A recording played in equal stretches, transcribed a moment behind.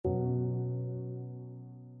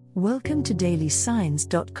Welcome to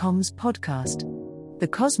dailysigns.com's podcast. The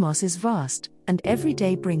cosmos is vast, and every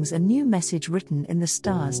day brings a new message written in the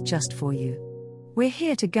stars just for you. We're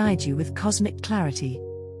here to guide you with cosmic clarity.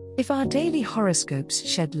 If our daily horoscopes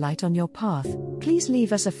shed light on your path, please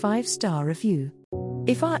leave us a 5-star review.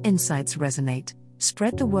 If our insights resonate,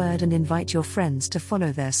 spread the word and invite your friends to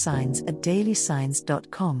follow their signs at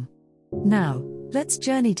dailysigns.com. Now, let's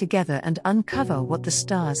journey together and uncover what the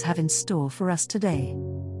stars have in store for us today.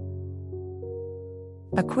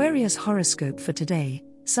 Aquarius horoscope for today,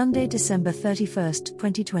 Sunday, December 31st,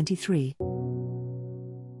 2023.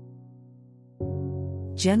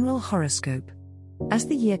 General horoscope. As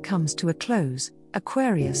the year comes to a close,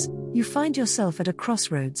 Aquarius, you find yourself at a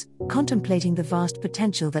crossroads, contemplating the vast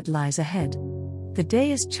potential that lies ahead. The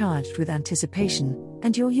day is charged with anticipation,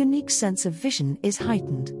 and your unique sense of vision is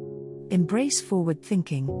heightened. Embrace forward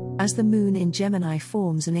thinking, as the moon in Gemini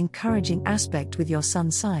forms an encouraging aspect with your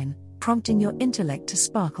sun sign, prompting your intellect to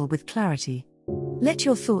sparkle with clarity. Let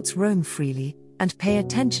your thoughts roam freely, and pay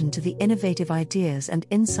attention to the innovative ideas and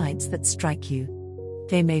insights that strike you.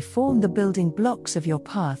 They may form the building blocks of your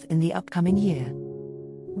path in the upcoming year.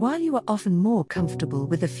 While you are often more comfortable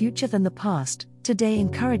with the future than the past, today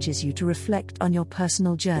encourages you to reflect on your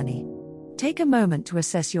personal journey. Take a moment to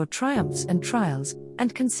assess your triumphs and trials,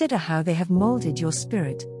 and consider how they have molded your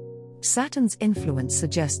spirit. Saturn's influence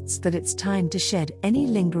suggests that it's time to shed any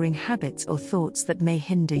lingering habits or thoughts that may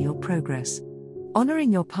hinder your progress.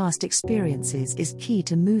 Honoring your past experiences is key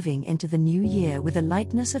to moving into the new year with a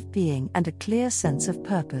lightness of being and a clear sense of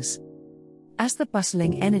purpose. As the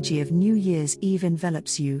bustling energy of New Year's Eve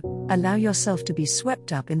envelops you, allow yourself to be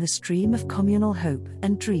swept up in the stream of communal hope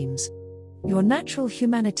and dreams. Your natural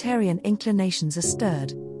humanitarian inclinations are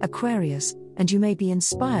stirred, Aquarius, and you may be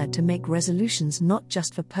inspired to make resolutions not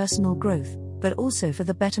just for personal growth, but also for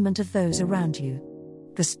the betterment of those around you.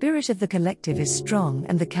 The spirit of the collective is strong,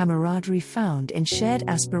 and the camaraderie found in shared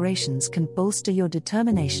aspirations can bolster your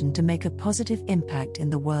determination to make a positive impact in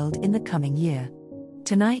the world in the coming year.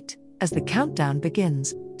 Tonight, as the countdown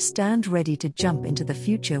begins, stand ready to jump into the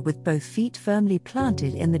future with both feet firmly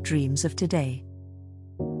planted in the dreams of today.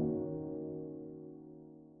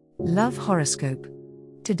 Love horoscope.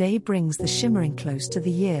 Today brings the shimmering close to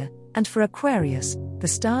the year, and for Aquarius, the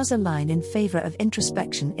stars align in favor of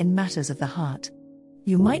introspection in matters of the heart.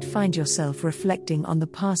 You might find yourself reflecting on the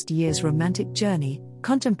past year's romantic journey,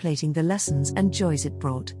 contemplating the lessons and joys it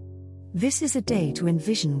brought. This is a day to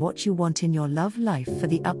envision what you want in your love life for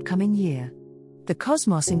the upcoming year. The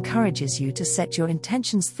cosmos encourages you to set your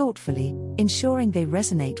intentions thoughtfully, ensuring they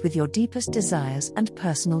resonate with your deepest desires and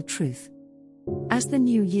personal truth. As the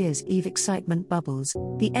New Year's Eve excitement bubbles,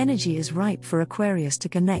 the energy is ripe for Aquarius to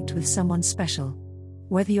connect with someone special.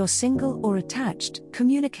 Whether you're single or attached,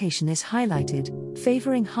 communication is highlighted,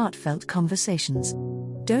 favoring heartfelt conversations.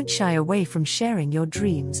 Don't shy away from sharing your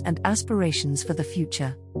dreams and aspirations for the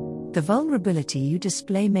future. The vulnerability you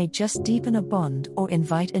display may just deepen a bond or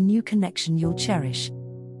invite a new connection you'll cherish.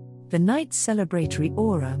 The night's celebratory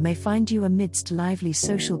aura may find you amidst lively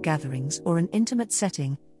social gatherings or an intimate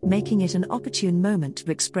setting, making it an opportune moment to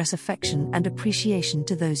express affection and appreciation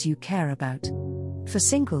to those you care about. For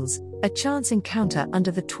singles, a chance encounter under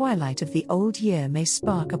the twilight of the old year may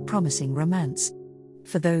spark a promising romance.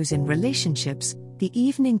 For those in relationships, the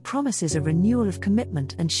evening promises a renewal of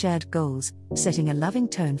commitment and shared goals, setting a loving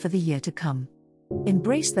tone for the year to come.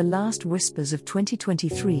 Embrace the last whispers of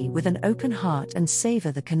 2023 with an open heart and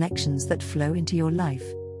savor the connections that flow into your life.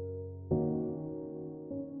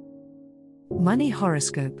 Money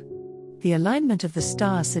horoscope. The alignment of the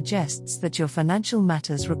stars suggests that your financial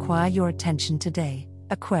matters require your attention today,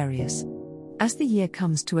 Aquarius. As the year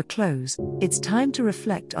comes to a close, it's time to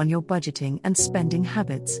reflect on your budgeting and spending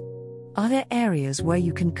habits. Are there areas where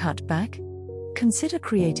you can cut back? Consider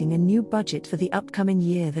creating a new budget for the upcoming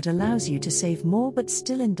year that allows you to save more but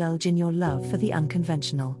still indulge in your love for the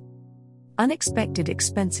unconventional. Unexpected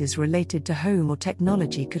expenses related to home or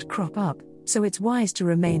technology could crop up, so it's wise to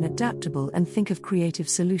remain adaptable and think of creative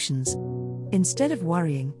solutions. Instead of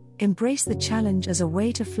worrying, embrace the challenge as a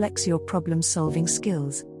way to flex your problem-solving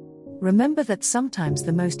skills. Remember that sometimes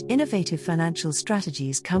the most innovative financial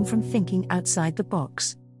strategies come from thinking outside the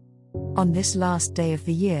box. On this last day of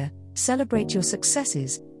the year, celebrate your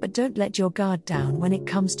successes, but don't let your guard down when it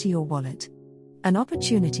comes to your wallet. An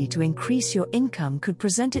opportunity to increase your income could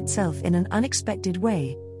present itself in an unexpected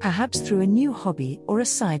way, perhaps through a new hobby or a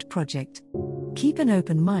side project. Keep an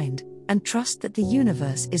open mind, and trust that the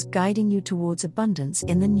universe is guiding you towards abundance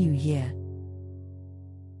in the new year.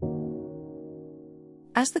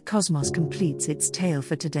 As the cosmos completes its tale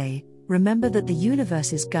for today, Remember that the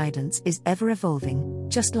universe's guidance is ever evolving,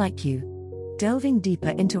 just like you. Delving deeper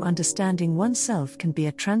into understanding oneself can be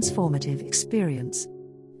a transformative experience.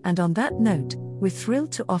 And on that note, we're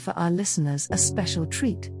thrilled to offer our listeners a special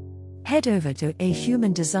treat. Head over to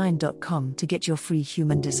ahumandesign.com to get your free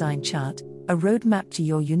human design chart, a roadmap to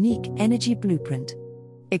your unique energy blueprint.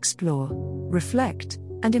 Explore, reflect,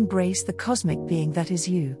 and embrace the cosmic being that is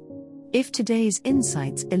you. If today's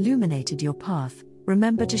insights illuminated your path,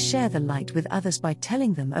 remember to share the light with others by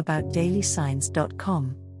telling them about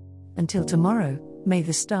dailysigns.com. Until tomorrow, may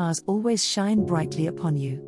the stars always shine brightly upon you.